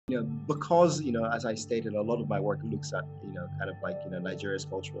Because, as I stated, a lot of my work looks at, kind of like, Nigeria's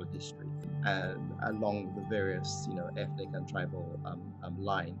cultural history and along the various, ethnic and tribal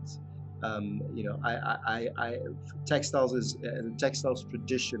lines. Textiles is the textiles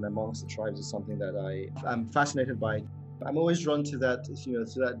tradition amongst the tribes is something that I'm fascinated by. I'm always drawn to that,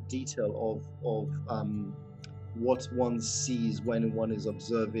 to that detail of what one sees when one is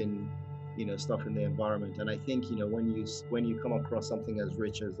observing, stuff in the environment. And I think, when you come across something as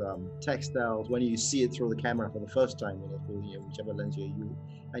rich as textiles, when you see it through the camera for the first time, through whichever lens you use,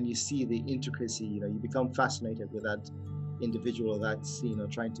 and you see the intricacy, you become fascinated with that individual that's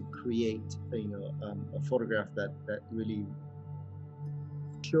trying to create a photograph that really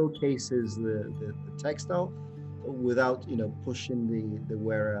showcases the textile without pushing the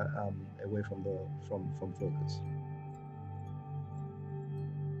wearer away from focus.